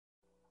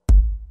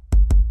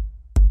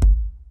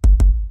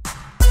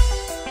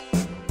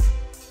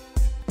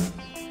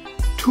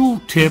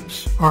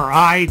tooltips are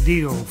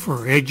ideal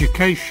for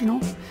educational,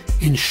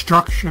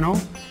 instructional,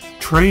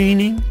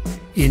 training,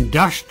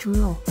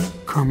 industrial,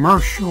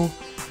 commercial,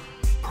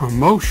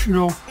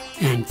 promotional,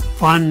 and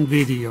fun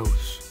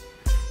videos.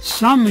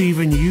 Some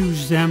even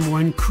use them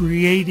when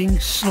creating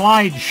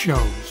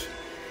slideshows.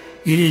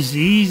 It is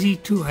easy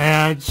to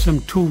add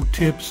some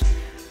tooltips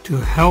to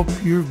help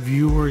your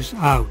viewers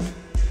out.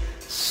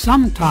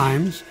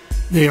 Sometimes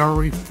they are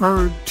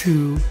referred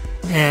to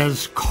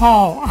as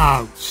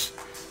call-outs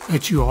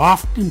that you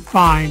often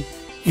find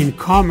in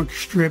comic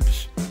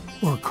strips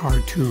or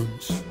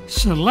cartoons.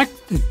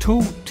 Select the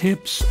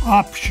Tooltips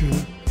option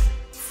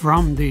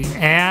from the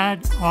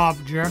Add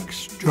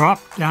Objects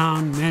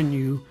drop-down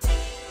menu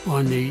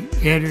on the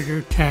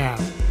Editor tab,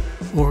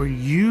 or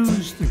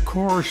use the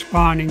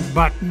corresponding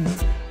button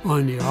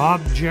on the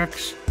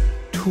Objects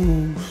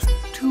Tools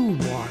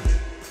toolbar.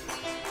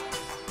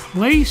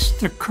 Place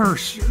the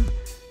cursor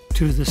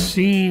to the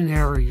scene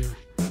area.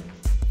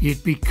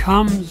 It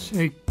becomes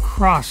a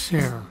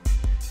crosshair.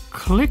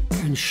 Click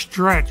and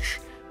stretch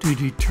to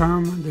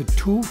determine the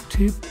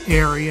tooltip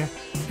area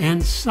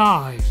and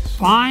size.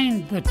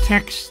 Find the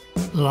text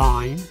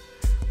line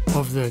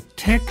of the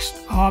Text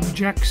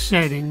Object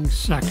Settings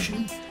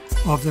section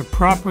of the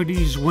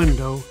Properties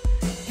window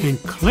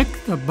and click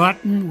the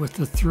button with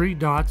the 3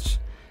 dots.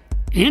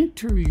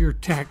 Enter your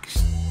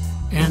text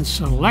and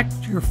select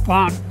your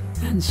font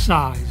and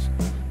size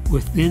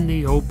within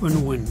the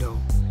open window.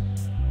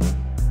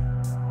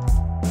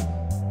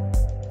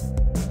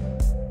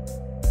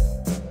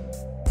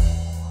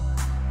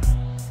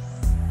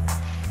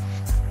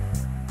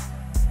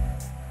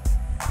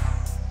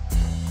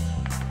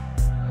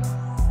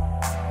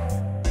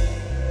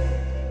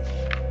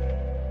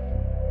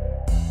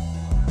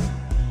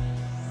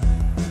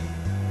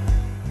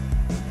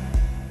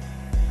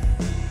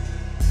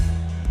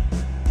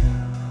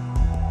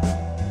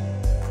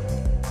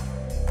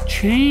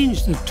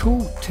 Change the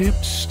tooltip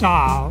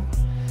style,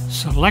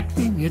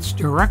 selecting its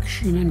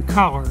direction and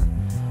color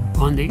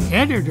on the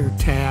Editor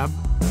tab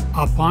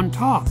up on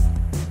top.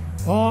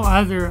 All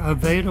other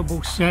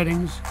available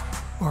settings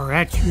are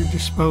at your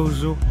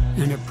disposal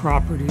in the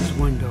Properties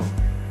window,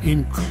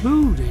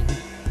 including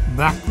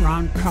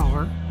background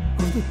color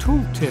of the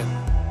tooltip.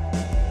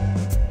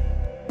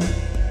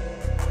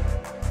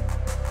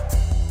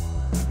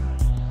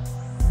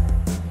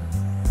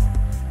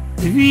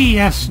 The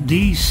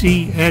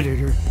VSDC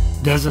editor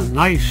does a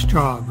nice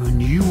job,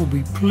 and you will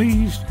be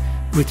pleased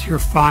with your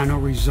final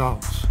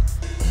results.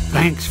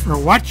 Thanks for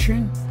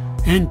watching,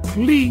 and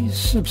please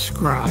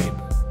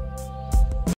subscribe.